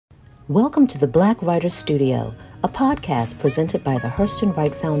Welcome to the Black Writers Studio, a podcast presented by the Hurston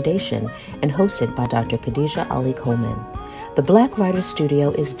Wright Foundation and hosted by Dr. Khadijah Ali-Coleman. The Black Writers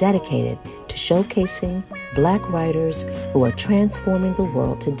Studio is dedicated to showcasing Black writers who are transforming the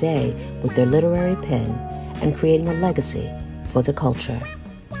world today with their literary pen and creating a legacy for the culture.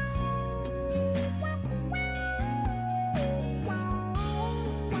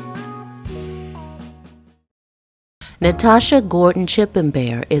 Natasha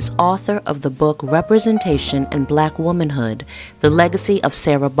Gordon-Chipembere is author of the book Representation in Black Womanhood, The Legacy of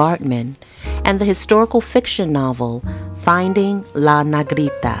Sarah Baartman, and the historical fiction novel Finding La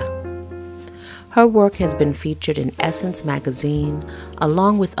Negrita. Her work has been featured in Essence magazine,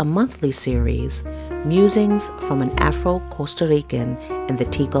 along with a monthly series, Musings from An Afro-Costa Rican in the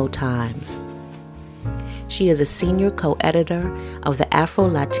Tico Times. She is a senior co-editor of the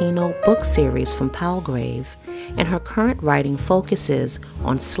AfroLatino Book Series from Palgrave, and her current writing focuses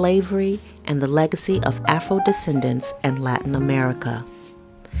on slavery and the legacy of Afro-descendants in Latin America.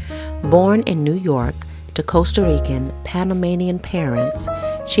 Born in New York to Costa Rican Panamanian parents,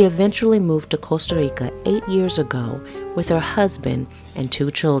 she eventually moved to Costa Rica 8 years ago with her husband and 2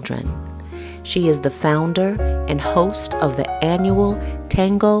 children. She is the founder and host of the annual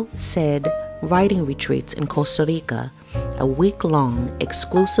Tengo Sed Writing Retreats in Costa Rica, a week-long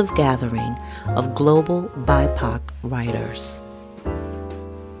exclusive gathering of global BIPOC writers.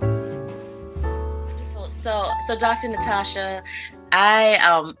 So Dr. Natasha,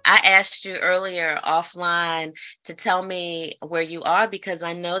 I asked you earlier offline to tell me where you are because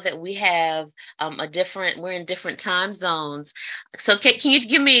I know that we have we're in different time zones. So can you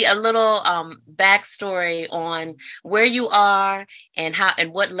give me a little backstory on where you are and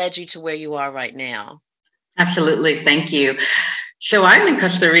what led you to where you are right now? Absolutely. Thank you. So I'm in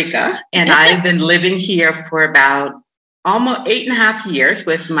Costa Rica and I've been living here for about almost 8.5 years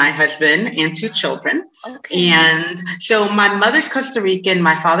with my husband and 2 children. Okay. And so my mother's Costa Rican,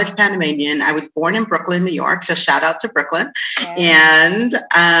 my father's Panamanian. I was born in Brooklyn, New York. So shout out to Brooklyn. Yeah. And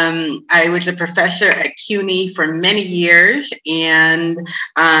I was a professor at CUNY for many years. And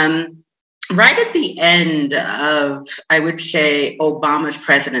right at the end of, I would say, Obama's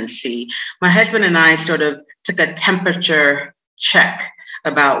presidency, my husband and I sort of took a temperature check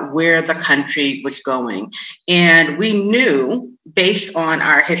about where the country was going. And we knew, based on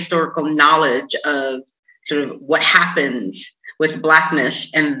our historical knowledge of sort of what happens with Blackness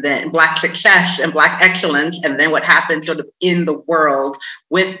and then Black success and Black excellence, and then what happened sort of in the world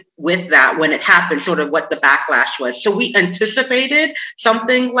with that when it happened, sort of what the backlash was. So we anticipated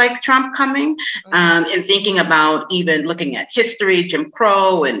something like Trump coming, and thinking about even looking at history, Jim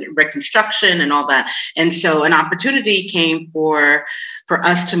Crow and Reconstruction and all that. And so an opportunity came for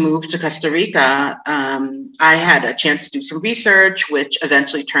us to move to Costa Rica. I had a chance to do some research, which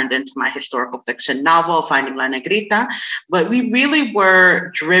eventually turned into my historical fiction novel, Finding La Negrita. But we really were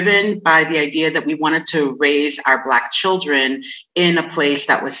driven by the idea that we wanted to raise our Black children in a place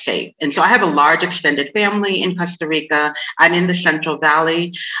that was safe. And so I have a large extended family in Costa Rica. I'm in the Central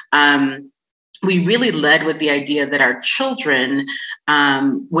Valley. We really led with the idea that our children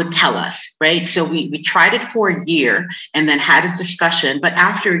would tell us, right? So we tried it for a year and then had a discussion. But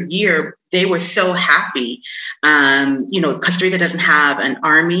after a year, they were so happy. Costa Rica doesn't have an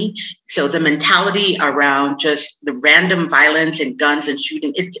army. So the mentality around just the random violence and guns and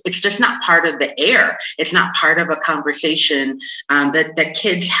shooting, it's just not part of the air. It's not part of a conversation that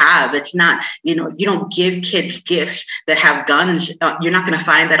kids have. It's not, you don't give kids gifts that have guns. You're not going to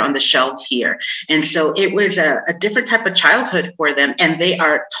find that on the shelves here. And so it was a different type of childhood for them. And they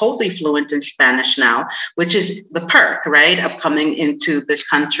are totally fluent in Spanish now, which is the perk, right, of coming into this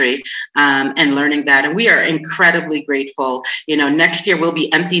country and learning that. And we are incredibly grateful. Next year we'll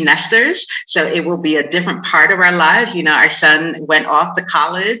be empty nesters. So it will be a different part of our lives. Our son went off to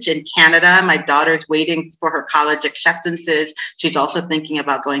college in Canada. My daughter's waiting for her college acceptances. She's also thinking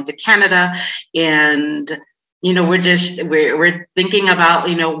about going to Canada. And we're thinking about,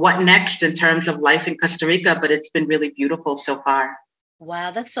 what next in terms of life in Costa Rica, but it's been really beautiful so far.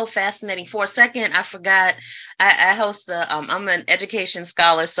 Wow, that's so fascinating. For a second, I forgot I host I'm an education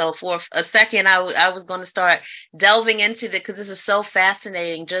scholar. So for a second, I was going to start delving into that because this is so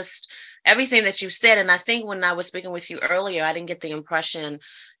fascinating, just everything that you said. And I think when I was speaking with you earlier, I didn't get the impression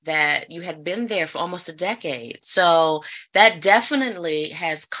that you had been there for almost a decade. So that definitely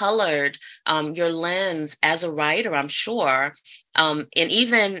has colored your lens as a writer, I'm sure. And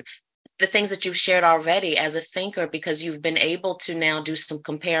even the things that you've shared already as a thinker, because you've been able to now do some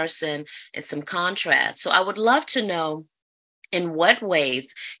comparison and some contrast. So I would love to know In what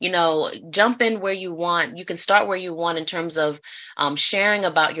ways? Jump in where you want. You can start where you want in terms of sharing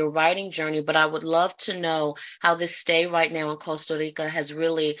about your writing journey, but I would love to know how this stay right now in Costa Rica has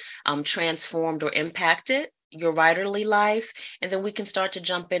really transformed or impacted your writerly life. And then we can start to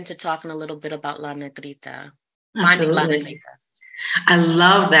jump into talking a little bit about La Negrita. Finding La Negrita. I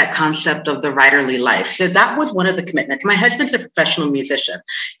love that concept of the writerly life. So that was one of the commitments. My husband's a professional musician.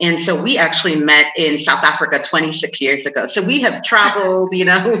 And so we actually met in South Africa 26 years ago. So we have traveled,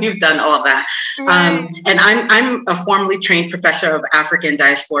 we've done all that. Right. And I'm a formally trained professor of African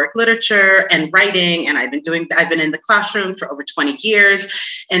diasporic literature and writing. And I've been in the classroom for over 20 years.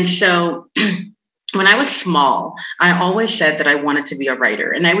 And so when I was small, I always said that I wanted to be a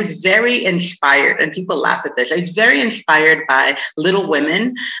writer. And I was very inspired, and people laugh at this. I was very inspired by Little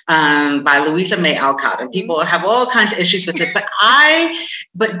Women by Louisa May Alcott. And people have all kinds of issues with it.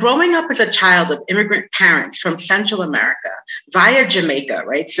 But growing up as a child of immigrant parents from Central America via Jamaica,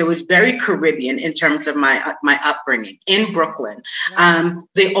 right? So it was very Caribbean in terms of my upbringing in Brooklyn.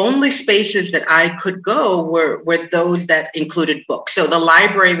 The only spaces that I could go were those that included books. So the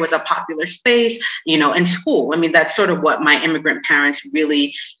library was a popular space. And school. I mean, that's sort of what my immigrant parents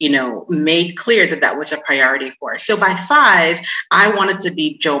really, made clear that was a priority for us. So by 5, I wanted to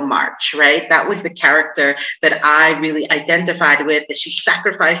be Jo March, right? That was the character that I really identified with, that she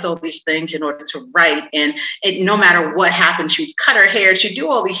sacrificed all these things in order to write. And no matter what happened, she'd cut her hair, she'd do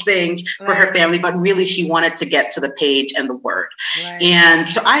all these things for her family, but really she wanted to get to the page and the word. Right. And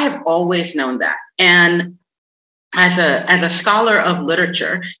so I have always known that. And as a scholar of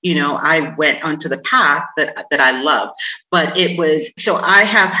literature, I went onto the path that I loved, but so I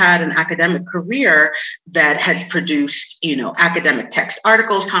have had an academic career that has produced, academic text,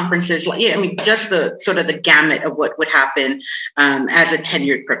 articles, conferences, just the sort of the gamut of what would happen as a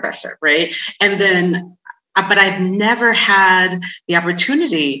tenured professor, right? And then, but I've never had the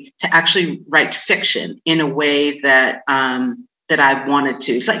opportunity to actually write fiction in a way that I wanted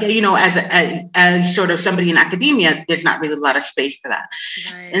to. So, as sort of somebody in academia, there's not really a lot of space for that.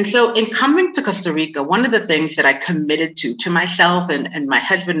 Right. And so in coming to Costa Rica, one of the things that I committed to myself and my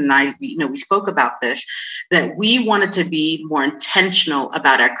husband and I, we spoke about this, that we wanted to be more intentional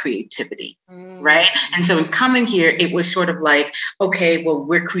about our creativity, right? And so in coming here, it was sort of like, okay, well,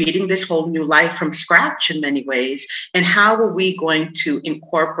 we're creating this whole new life from scratch in many ways. And how are we going to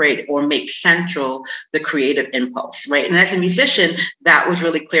incorporate or make central the creative impulse, right? And as a musician, that was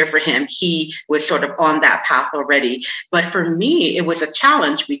really clear for him. He was sort of on that path already. But for me, it was a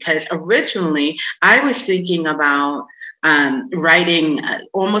challenge because originally I was thinking about writing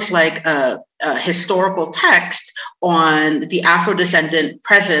almost like a historical text on the Afro-descendant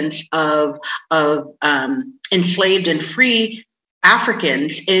presence of enslaved and free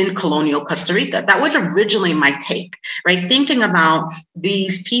Africans in colonial Costa Rica. That was originally my take, right? Thinking about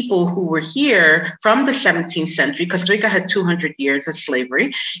these people who were here from the 17th century. Costa Rica had 200 years of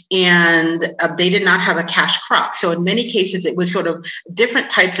slavery, and they did not have a cash crop. So in many cases, it was sort of different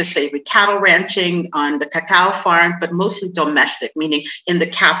types of slavery, cattle ranching on the cacao farm, but mostly domestic, meaning in the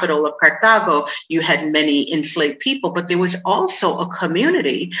capital of Cartago, you had many enslaved people, but there was also a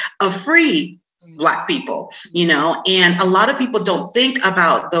community of free Black people, and a lot of people don't think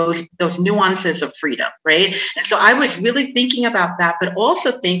about those nuances of freedom, right? And so I was really thinking about that, but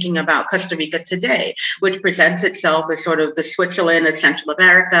also thinking about Costa Rica today, which presents itself as sort of the Switzerland of Central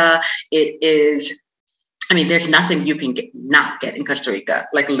America. It is, there's nothing you can not get in Costa Rica,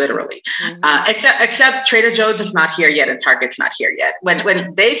 like literally, except Trader Joe's is not here yet and Target's not here yet.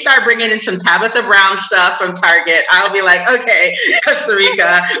 When they start bringing in some Tabitha Brown stuff from Target, I'll be like, okay, Costa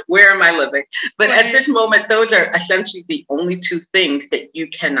Rica, where am I living? But at this moment, those are essentially the only 2 things that you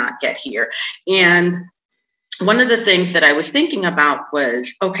cannot get here. And one of the things that I was thinking about was,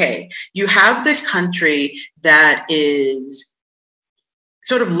 okay, you have this country that is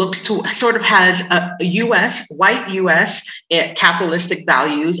sort of has a white U.S. capitalistic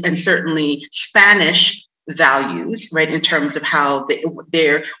values and certainly Spanish values, right? In terms of how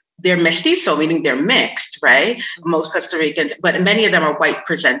they're mestizo, meaning they're mixed, right? Most Costa Ricans, but many of them are white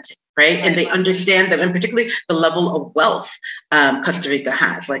presenting, right? And they understand them, and particularly the level of wealth Costa Rica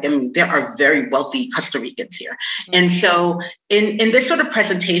has. There are very wealthy Costa Ricans here. And so in this sort of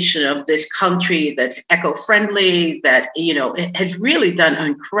presentation of this country that's eco-friendly, that, it has really done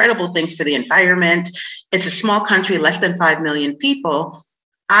incredible things for the environment. It's a small country, less than 5 million people.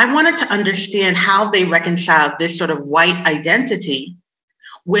 I wanted to understand how they reconcile this sort of white identity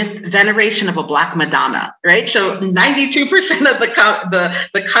with veneration of a Black Madonna, right? So 92% of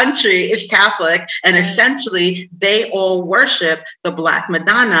the country is Catholic, and essentially they all worship the Black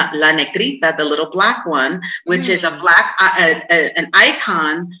Madonna, La Negrita, the little Black one, which is a Black, an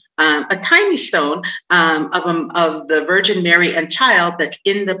icon, a tiny stone of the Virgin Mary and Child that's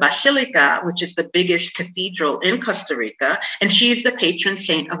in the Basilica, which is the biggest cathedral in Costa Rica, and she is the patron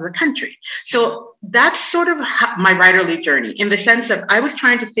saint of the country. So that's sort of my writerly journey, in the sense of I was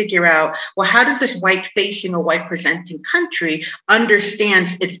trying to figure out, well, how does this white-facing or white-presenting country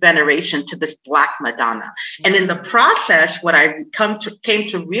understands its veneration to this Black Madonna? And in the process, what I came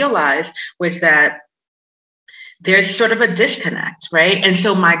to realize was that there's sort of a disconnect, right? And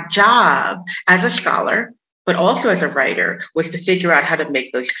so my job as a scholar, but also as a writer, was to figure out how to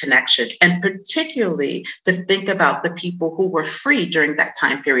make those connections, and particularly to think about the people who were free during that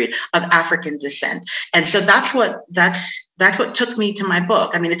time period of African descent. And so that's what took me to my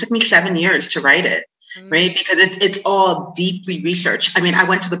book. I mean, it took me 7 years to write it. Right? Because it's all deeply researched. I mean, I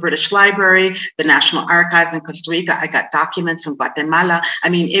went to the British Library, the National Archives in Costa Rica. I got documents from Guatemala. I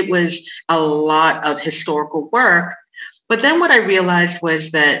mean, it was a lot of historical work. But then what I realized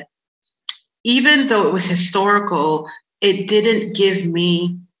was that even though it was historical, it didn't give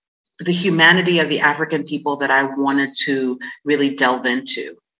me the humanity of the African people that I wanted to really delve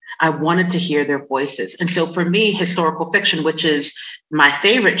into. I wanted to hear their voices. And so for me, historical fiction, which is my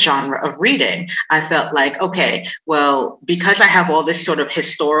favorite genre of reading, I felt like, okay, well, because I have all this sort of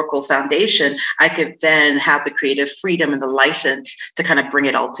historical foundation, I could then have the creative freedom and the license to kind of bring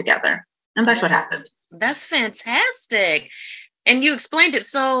it all together. And that's what happened. That's fantastic. And you explained it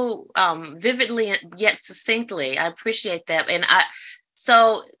so vividly yet succinctly. I appreciate that. And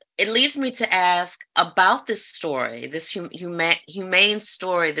so it leads me to ask about this story, this humane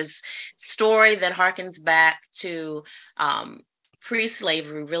story, this story that harkens back to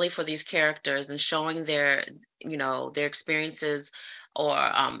pre-slavery, really, for these characters, and showing their experiences or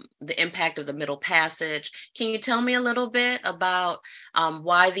the impact of the Middle Passage. Can you tell me a little bit about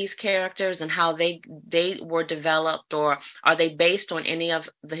why these characters and how they were developed, or are they based on any of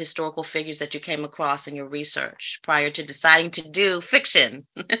the historical figures that you came across in your research prior to deciding to do fiction?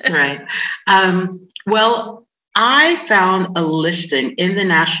 Right. Well, I found a listing in the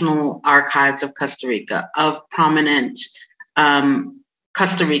National Archives of Costa Rica of prominent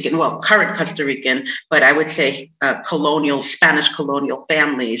Costa Rican, well, current Costa Rican, but I would say Spanish colonial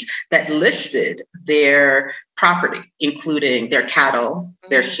families that listed their property, including their cattle,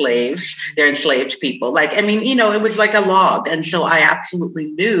 their slaves, their enslaved people. Like, I mean, it was like a log. And so I absolutely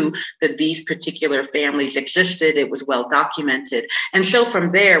knew that these particular families existed. It was well documented. And so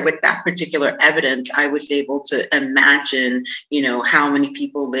from there, with that particular evidence, I was able to imagine, how many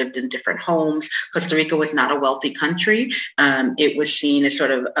people lived in different homes. Costa Rica was not a wealthy country. It was seen as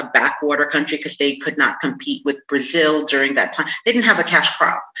sort of a backwater country because they could not compete with Brazil during that time. They didn't have a cash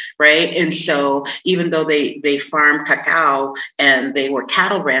crop, right? And so even though they farmed cacao and they were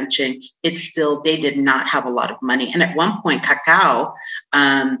cattle ranching, they did not have a lot of money. And at one point, cacao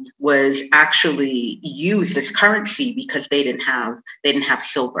was actually used as currency because they didn't have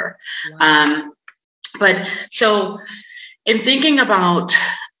silver. Wow. But so in thinking about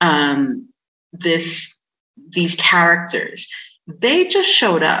these characters, they just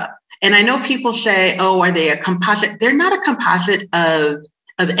showed up. And I know people say, oh, are they a composite? They're not a composite of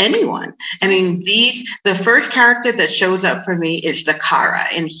anyone. I mean, the first character that shows up for me is Dakara,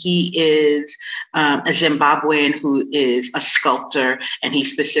 and he is a Zimbabwean who is a sculptor, and he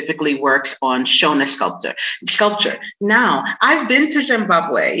specifically works on Shona sculpture. Now, I've been to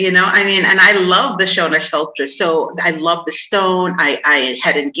Zimbabwe, and I love the Shona sculpture. So I love the stone. I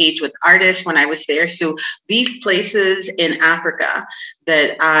had engaged with artists when I was there. So these places in Africa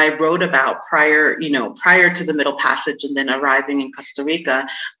that I wrote about prior to the Middle Passage and then arriving in Costa Rica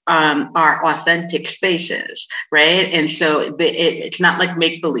are authentic spaces, right? And so it's not like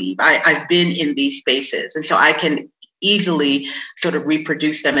make-believe. I've been in these spaces, and so I can easily sort of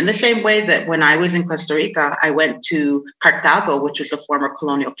reproduce them in the same way that when I was in Costa Rica, I went to Cartago, which was the former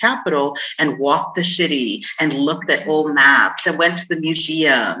colonial capital, and walked the city and looked at old maps and went to the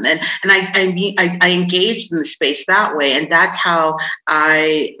museum. And I engaged in the space that way. And that's how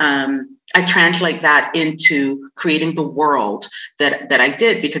I translate that into creating the world that I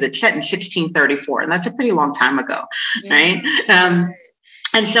did, because it's set in 1634, and that's a pretty long time ago, right?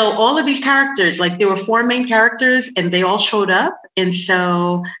 And so all of these characters, like there were 4 main characters and they all showed up. And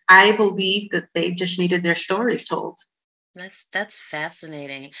so I believe that they just needed their stories told. That's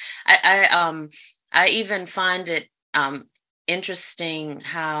fascinating. I even find it interesting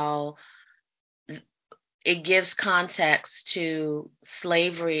how it gives context to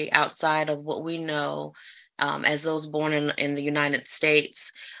slavery outside of what we know as those born in the United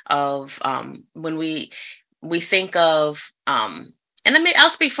States. Of when we think of, and I'll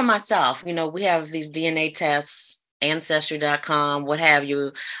speak for myself. We have these DNA tests, Ancestry.com, what have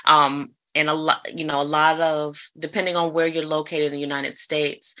you, and a lot of, depending on where you're located in the United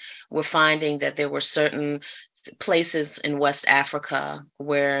States, we're finding that there were certain places in West Africa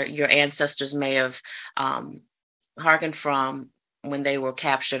where your ancestors may have hearkened from when they were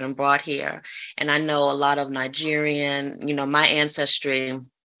captured and brought here. And I know a lot of Nigerian, my ancestry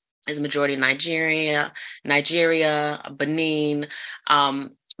is majority Nigeria, Benin.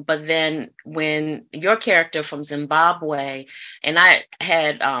 But then when your character from Zimbabwe, and I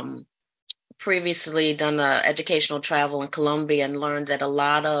had previously done educational travel in Colombia and learned that a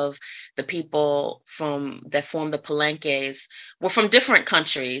lot of the people that formed the Palenques were from different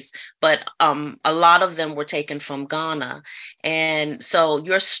countries, but a lot of them were taken from Ghana. And so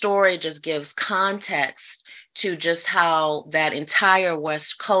your story just gives context to just how that entire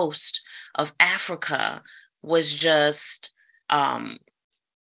West Coast of Africa was just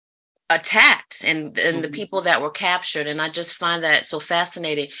attacked, and the people that were captured. And I just find that so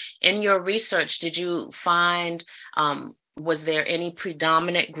fascinating. In your research, did you find, was there any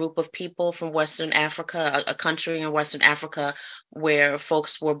predominant group of people from Western Africa, a country in Western Africa, where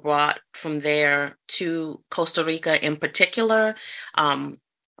folks were brought from there to Costa Rica in particular, from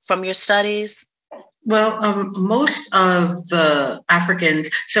your studies? Well, most of the Africans,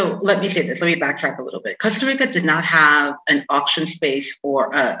 so let me say this, let me backtrack a little bit. Costa Rica did not have an auction space or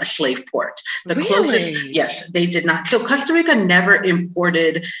a slave port. The closest, yes, they did not. So Costa Rica never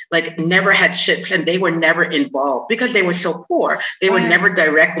imported, never had ships, and they were never involved because they were so poor. They were never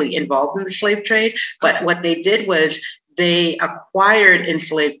directly involved in the slave trade. But what they did was they acquired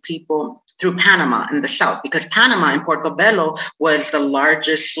enslaved people through Panama in the south, because Panama and Portobello was the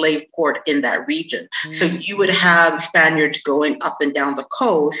largest slave port in that region. Mm-hmm. So you would have Spaniards going up and down the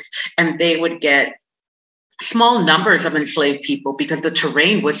coast, and they would get small numbers of enslaved people because the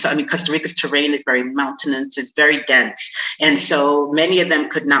terrain was, Costa Rica's terrain is very mountainous, it's very dense. And so many of them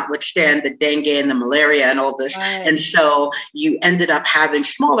could not withstand the dengue and the malaria and all this. Right. And so you ended up having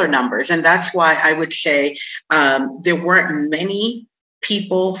smaller numbers. And that's why I would say there weren't many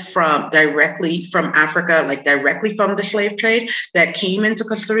people directly from Africa, directly from the slave trade that came into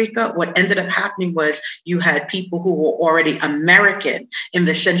Costa Rica. What ended up happening was you had people who were already American in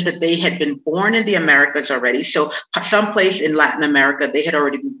the sense that they had been born in the Americas already. So someplace in Latin America, they had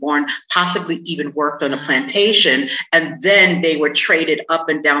already been born, possibly even worked on a plantation. And then they were traded up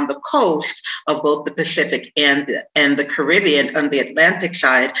and down the coast of both the Pacific and the Caribbean on the Atlantic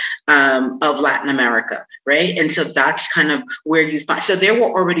side of Latin America, right? And so that's kind of where you find. So there were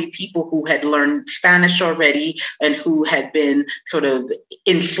already people who had learned Spanish already and who had been sort of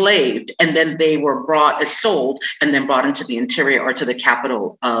enslaved, and then they were brought as sold and then brought into the interior or to the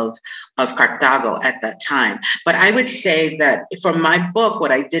capital of Cartago at that time. But I would say that from my book, what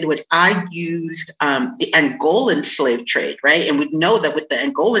I did was I used the Angolan slave trade, right? And we know that with the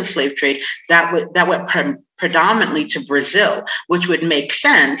Angolan slave trade, that went predominantly to Brazil, which would make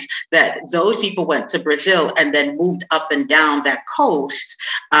sense that those people went to Brazil and then moved up and down that coast,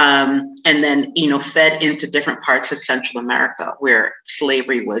 and then, fed into different parts of Central America where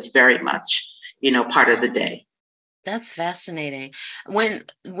slavery was very much, part of the day. That's fascinating.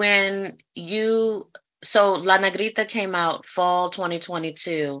 So La Negrita came out fall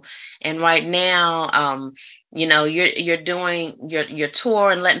 2022, and right now, you're doing your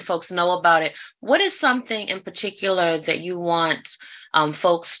tour and letting folks know about it. What is something in particular that you want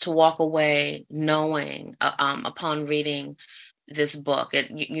folks to walk away knowing upon reading this book?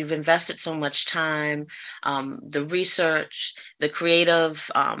 You've invested so much time, the research, the creative,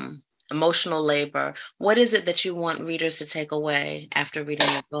 emotional labor. What is it that you want readers to take away after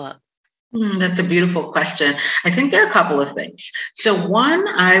reading your book? That's a beautiful question. I think there are a couple of things. So one,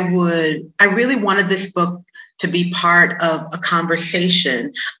 I really wanted this book to be part of a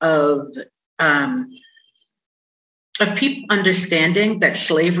conversation of people understanding that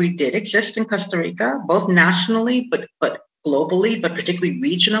slavery did exist in Costa Rica, both nationally, but globally, but particularly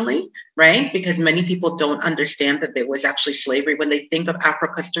regionally, right? Because many people don't understand that there was actually slavery. When they think of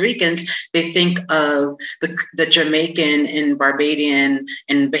Afro-Costa Ricans, they think of the Jamaican and Barbadian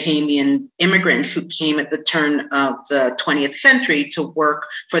and Bahamian immigrants who came at the turn of the 20th century to work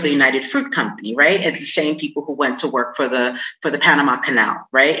for the United Fruit Company, right? It's the same people who went to work for the Panama Canal,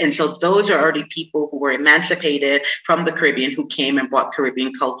 right? And so those are already people who were emancipated from the Caribbean, who came and brought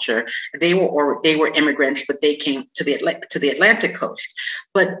Caribbean culture. They were immigrants, but they came to the Atlantic coast.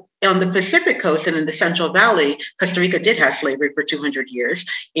 But on the Pacific coast and in the Central Valley, Costa Rica did have slavery for 200 years.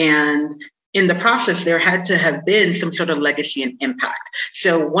 And in the process, there had to have been some sort of legacy and impact.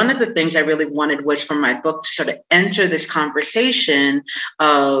 So one of the things I really wanted was for my book to sort of enter this conversation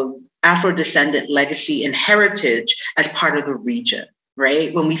of Afro-descendant legacy and heritage as part of the region,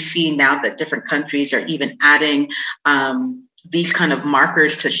 right? When we see now that different countries are even adding these kind of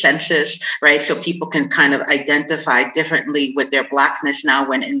markers to census, right? So people can kind of identify differently with their Blackness now,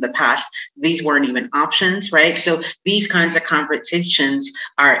 when in the past, these weren't even options, right? So these kinds of conversations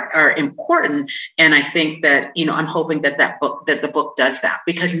are important. And I think that, I'm hoping that the book does that,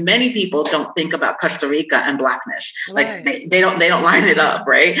 because many people don't think about Costa Rica and Blackness. Right. Like they don't line it up,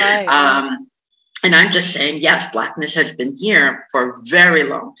 right? Right. And I'm just saying, yes, Blackness has been here for a very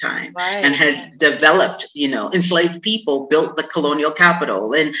long time, right, and has developed, enslaved people built the colonial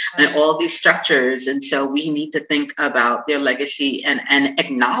capital and all these structures. And so we need to think about their legacy and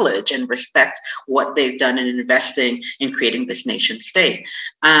acknowledge and respect what they've done in investing in creating this nation state.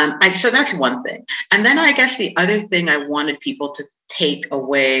 So that's one thing. And then I guess the other thing I wanted people to take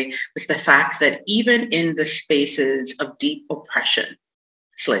away was the fact that even in the spaces of deep oppression,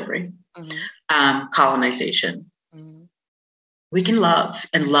 slavery, colonization, we can love,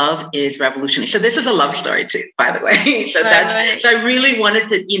 and love is revolutionary. So this is a love story too, by the way. So so I really wanted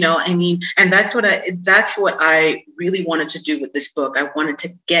to, and that's what I really wanted to do with this book. I wanted to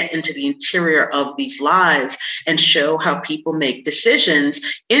get into the interior of these lives and show how people make decisions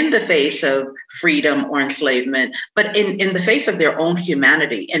in the face of freedom or enslavement, but in the face of their own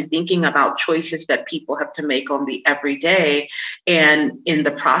humanity, and thinking about choices that people have to make on the everyday, and in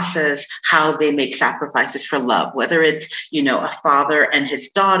the process, how they make sacrifices for love, whether it's, a father and his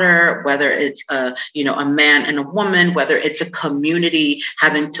daughter, whether it's a man and a woman, whether it's a community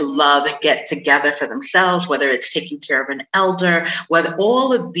having to love and get together for themselves, whether it's taking care of an elder, whether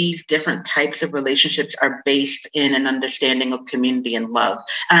all of these different types of relationships are based in an understanding of community and love.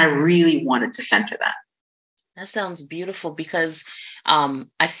 And I really wanted to center that. That sounds beautiful, because I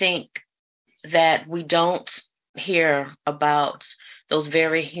think that we don't hear about those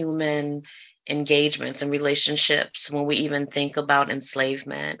very human engagements and relationships when we even think about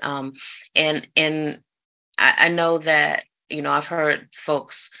enslavement. And I know that, I've heard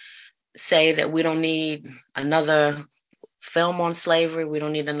folks say that we don't need another film on slavery. We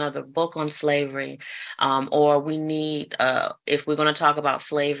don't need another book on slavery. Or we need, if we're going to talk about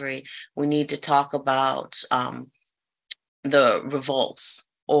slavery, we need to talk about the revolts,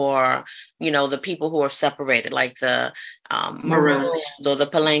 or, the people who are separated, like the Maroons or the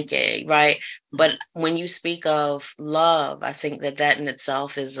Palenque, right? But when you speak of love, I think that in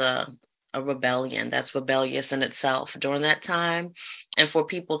itself is a rebellion. That's rebellious in itself during that time. And for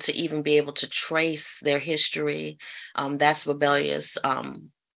people to even be able to trace their history, that's rebellious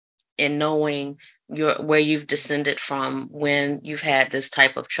in knowing where you've descended from, when you've had this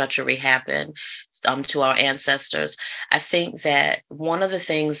type of treachery happen to our ancestors. I think that one of the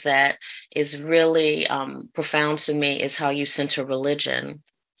things that is really profound to me is how you center religion.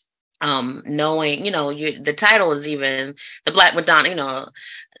 Knowing, the title is even the Black Madonna,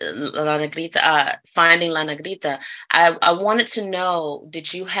 La Negrita, finding La Negrita. I wanted to know,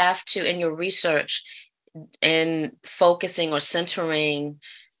 did you have to, in your research, in focusing or centering,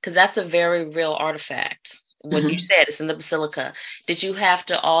 because that's a very real artifact. When you said it's in the Basilica, did you have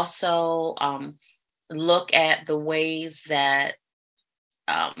to also look at the ways that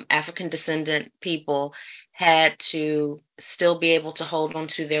African descendant people had to still be able to hold on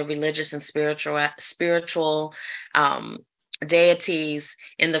to their religious and spiritual deities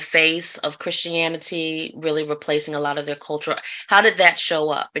in the face of Christianity really replacing a lot of their culture? How did that show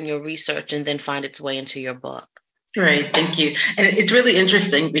up in your research and then find its way into your book? Right, thank you. And it's really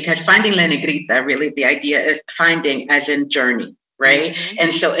interesting, because finding La Negrita, really the idea is finding as in journey, right?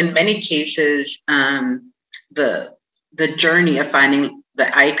 And so in many cases, the journey of finding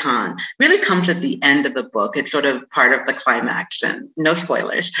the icon really comes at the end of the book. It's sort of part of the climax, and no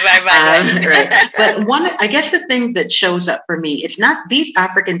spoilers. Right. But I guess the thing that shows up for me, it's not, these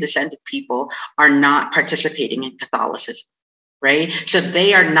African descended people are not participating in Catholicism. Right. So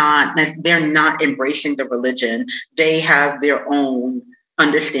they're not embracing the religion. They have their own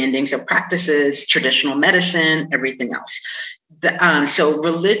understandings of practices, traditional medicine, everything else. So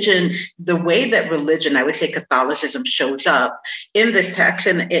religion, the way that religion, I would say Catholicism, shows up in this text,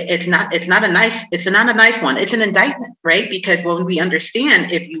 and it's not a nice one. It's an indictment, right? Because when we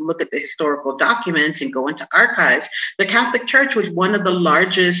understand, if you look at the historical documents and go into archives, the Catholic Church was one of the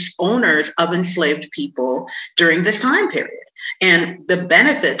largest owners of enslaved people during this time period. And the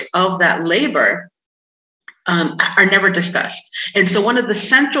benefits of that labor are never discussed. And so one of the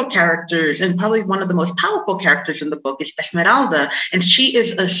central characters, and probably one of the most powerful characters in the book, is Esmeralda. And she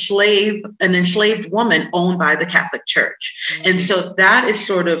is an enslaved woman owned by the Catholic Church. Mm-hmm. And so that is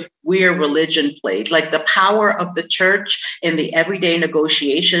sort of where religion plays, like the power of the church in the everyday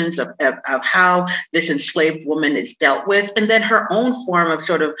negotiations of how this enslaved woman is dealt with, and then her own form of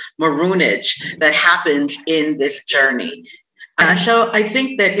sort of maroonage that happens in this journey. So I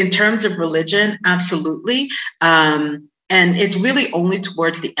think that in terms of religion, absolutely. And it's really only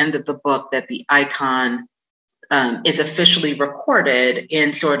towards the end of the book that the icon is officially recorded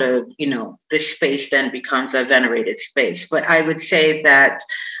in sort of, this space then becomes a venerated space. But I would say that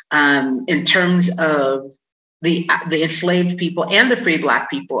in terms of the enslaved people and the free Black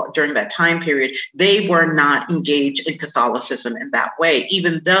people during that time period, they were not engaged in Catholicism in that way,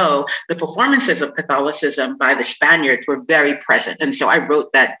 even though the performances of Catholicism by the Spaniards were very present. And so I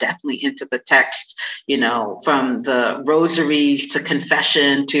wrote that definitely into the text, from the rosaries to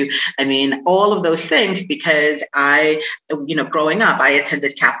confession to, all of those things, because I, growing up, I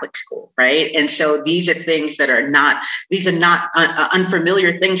attended Catholic school, right? And so these are things that are not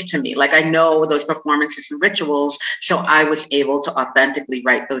unfamiliar things to me. Like I know those performances and rituals, so I was able to authentically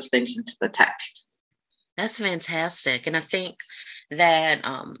write those things into the text. That's fantastic. And I think that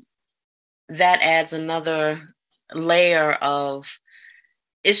that adds another layer of,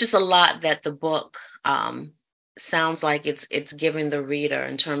 it's just a lot that the book sounds like it's giving the reader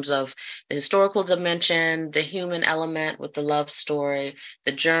in terms of the historical dimension, the human element with the love story,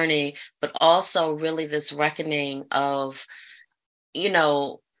 the journey, but also really this reckoning of,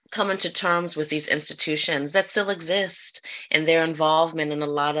 coming to terms with these institutions that still exist and their involvement in a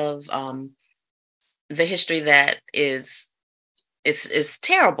lot of the history that is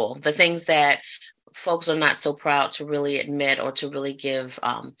terrible, the things that folks are not so proud to really admit or to really give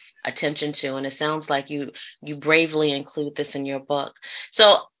attention to. And it sounds like you bravely include this in your book.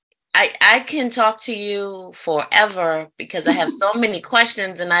 So I can talk to you forever because I have so many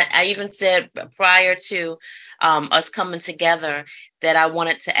questions. And I even said prior to us coming together that I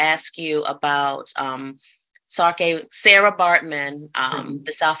wanted to ask you about Sarah Baartman,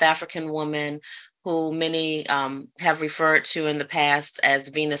 the South African woman who many have referred to in the past as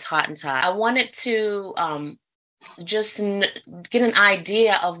Venus Hottentot. I wanted to just get an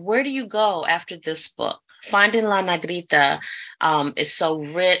idea of where do you go after this book? Finding La Negrita is so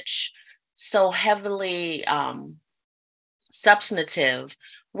rich, so heavily substantive.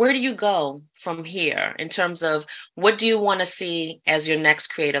 Where do you go from here in terms of what do you want to see as your next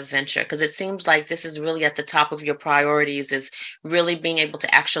creative venture? Because it seems like this is really at the top of your priorities, is really being able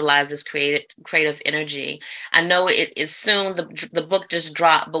to actualize this creative energy. I know it is soon, the book just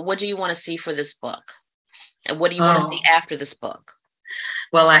dropped, but what do you want to see for this book? And what do you want to see after this book?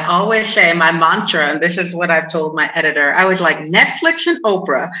 Well, I always say my mantra, and this is what I've told my editor, I was like, Netflix and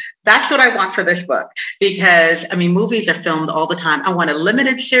Oprah, that's what I want for this book. Because, movies are filmed all the time. I want a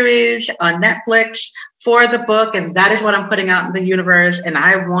limited series on Netflix for the book, and that is what I'm putting out in the universe. And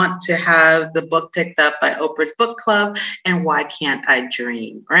I want to have the book picked up by Oprah's book club. And why can't I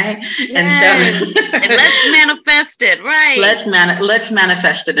dream, right? Yes. And let's manifest it, right? Let's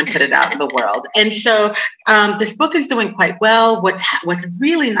manifest it and put it out in the world. And so this book is doing quite well. What's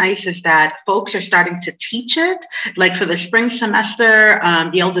really nice is that folks are starting to teach it. Like for the spring semester,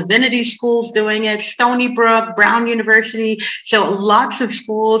 Yale Divinity School's doing it, Stony Brook, Brown University. So lots of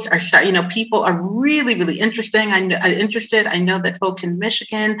schools are starting, people are really interested. I know that folks in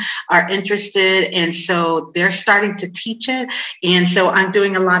Michigan are interested. And so they're starting to teach it. And so I'm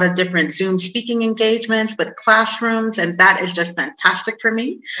doing a lot of different Zoom speaking engagements with classrooms. And that is just fantastic for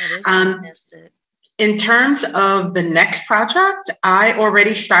me. That is fantastic. In terms of the next project, I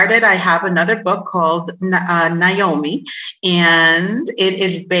already started. I have another book called Naomi, and it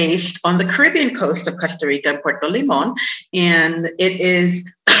is based on the Caribbean coast of Costa Rica and Puerto Limon. And it is,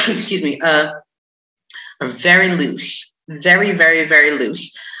 a very loose, very, very, very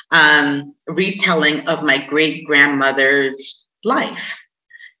loose retelling of my great-grandmother's life.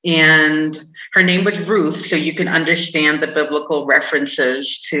 And her name was Ruth, so you can understand the biblical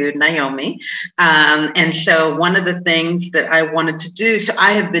references to Naomi. And so one of the things that I wanted to do, so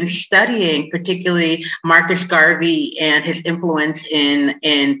I have been studying particularly Marcus Garvey and his influence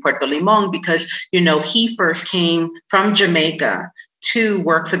in Puerto Limon because, he first came from Jamaica to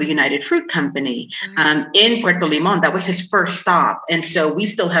work for the United Fruit Company in Puerto Limon. That was his first stop. And so we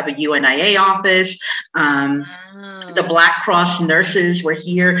still have a UNIA office. The Black Cross nurses were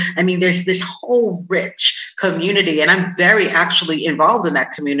here. There's this whole rich community, and I'm very actually involved in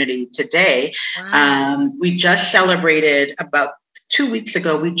that community today. Wow. We just celebrated about 2 weeks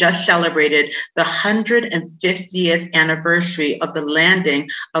ago, we just celebrated the 150th anniversary of the landing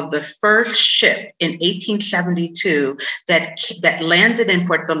of the first ship in 1872 that landed in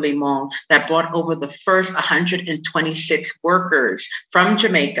Puerto Limon, that brought over the first 126 workers from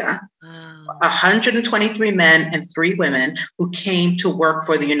Jamaica. Wow. 123 men and 3 women who came to work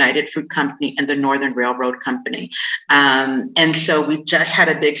for the United Fruit Company and the Northern Railroad Company. And so we just had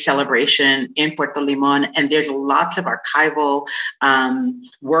a big celebration in Puerto Limon, and there's lots of archival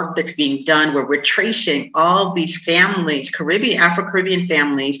work that's being done where we're tracing all these families, Afro-Caribbean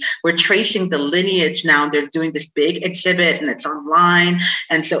families. We're tracing the lineage now. They're doing this big exhibit and it's online.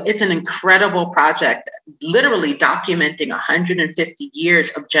 And so it's an incredible project, literally documenting 150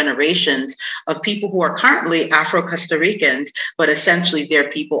 years of generations of people who are currently Afro-Costa Ricans, but essentially they're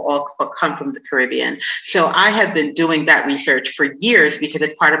people all come from the Caribbean. So I have been doing that research for years because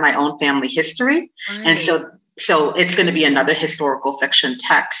it's part of my own family history. Right. And so it's going to be another historical fiction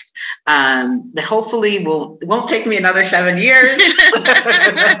text that hopefully won't take me another 7 years,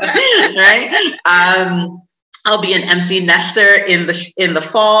 right? I'll be an empty nester in the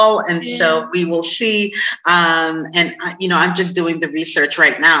fall, and so we will see. I'm just doing the research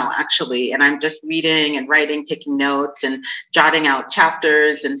right now, actually, and I'm just reading and writing, taking notes, and jotting out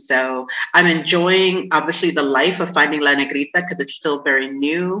chapters. And so I'm enjoying, obviously, the life of finding La Negrita because it's still very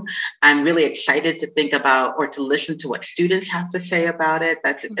new. I'm really excited to think about or to listen to what students have to say about it.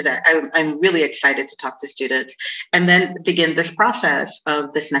 I'm really excited to talk to students, and then begin this process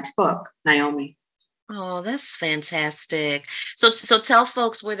of this next book, Naomi. Oh, that's fantastic. So tell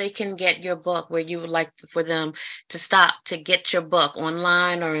folks where they can get your book, where you would like for them to stop to get your book,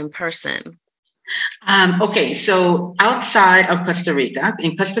 online or in person. Okay, so outside of Costa Rica,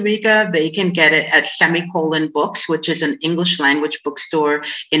 in Costa Rica, they can get it at Semicolon Books, which is an English language bookstore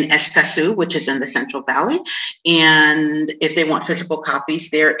in Escazú, which is in the Central Valley. And if they want physical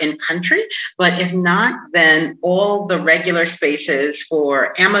copies, they're in country. But if not, then all the regular spaces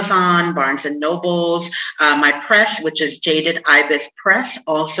for Amazon, Barnes and Nobles, my press, which is Jaded Ibis Press,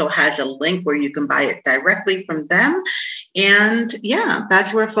 also has a link where you can buy it directly from them. And yeah,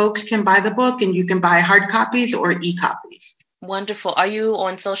 that's where folks can buy the book, and you can buy hard copies or e-copies. Wonderful. Are you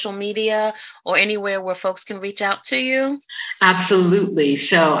on social media or anywhere where folks can reach out to you? Absolutely.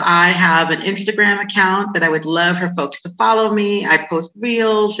 So I have an Instagram account that I would love for folks to follow me. I post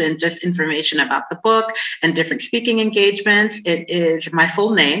reels and just information about the book and different speaking engagements. It is my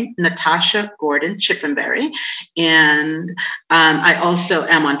full name, Natasha Gordon-Chipembere. And I also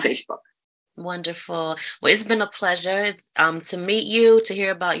am on Facebook. Wonderful. Well, it's been a pleasure to meet you, to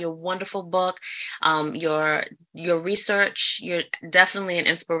hear about your wonderful book, your research. You're definitely an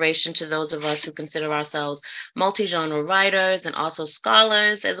inspiration to those of us who consider ourselves multi-genre writers and also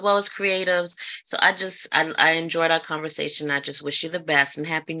scholars as well as creatives. So I enjoyed our conversation. I just wish you the best and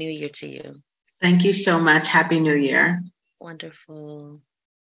Happy New Year to you. Thank you so much. Happy New Year. Wonderful.